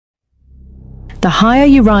The higher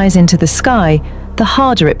you rise into the sky, the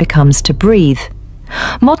harder it becomes to breathe.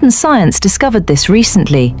 Modern science discovered this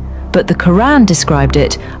recently, but the Qur'an described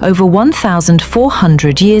it over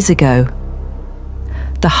 1,400 years ago.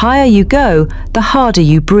 The higher you go, the harder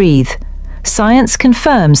you breathe. Science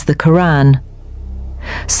confirms the Qur'an.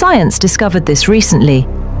 Science discovered this recently.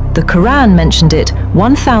 The Qur'an mentioned it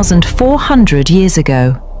 1,400 years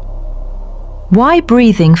ago. Why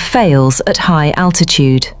breathing fails at high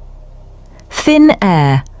altitude. Thin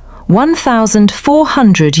air,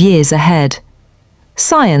 1,400 years ahead.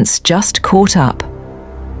 Science just caught up.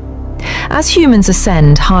 As humans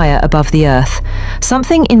ascend higher above the earth,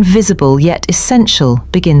 something invisible yet essential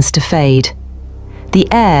begins to fade. The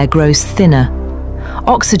air grows thinner.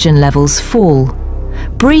 Oxygen levels fall.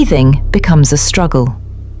 Breathing becomes a struggle.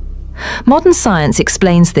 Modern science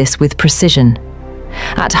explains this with precision.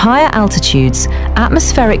 At higher altitudes,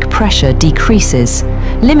 atmospheric pressure decreases,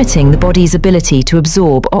 limiting the body's ability to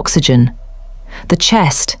absorb oxygen. The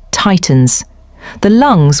chest tightens. The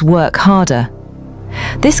lungs work harder.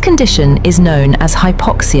 This condition is known as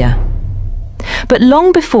hypoxia. But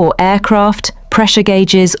long before aircraft, pressure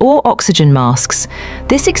gauges, or oxygen masks,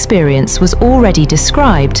 this experience was already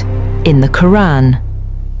described in the Qur'an.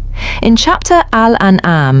 In chapter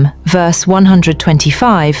Al-An, verse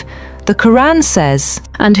 125, the Qur'an says,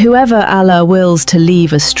 "And whoever Allah wills to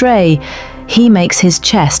leave astray, He makes his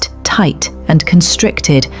chest tight and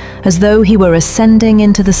constricted, as though he were ascending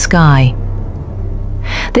into the sky."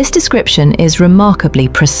 This description is remarkably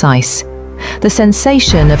precise. The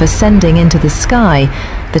sensation of ascending into the sky,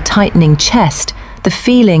 the tightening chest, the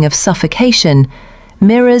feeling of suffocation,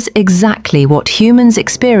 mirrors exactly what humans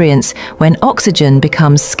experience when oxygen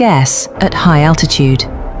becomes scarce at high altitude.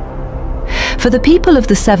 For the people of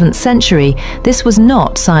the 7th century, this was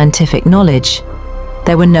not scientific knowledge.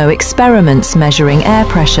 There were no experiments measuring air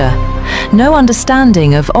pressure, no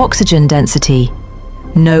understanding of oxygen density,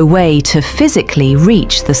 no way to physically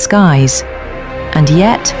reach the skies. And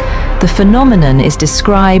yet, the phenomenon is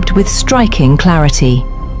described with striking clarity.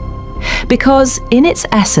 Because, in its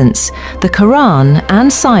essence, the Qur'an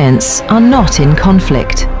and science are not in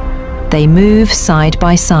conflict. They move side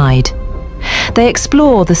by side. They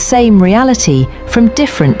explore the same reality from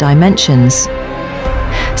different dimensions.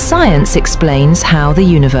 Science explains how the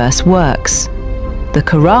universe works. The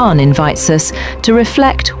Qur'an invites us to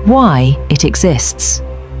reflect why it exists.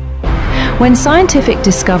 When scientific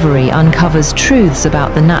discovery uncovers truths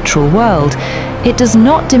about the natural world, it does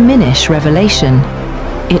not diminish revelation.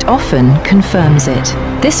 It often confirms it.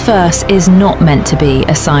 This verse is not meant to be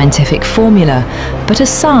a scientific formula, but a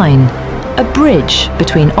sign, a bridge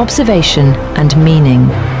between observation and meaning.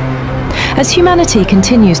 As humanity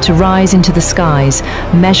continues to rise into the skies,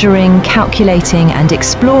 measuring, calculating, and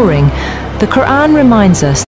exploring, the Qur'an reminds us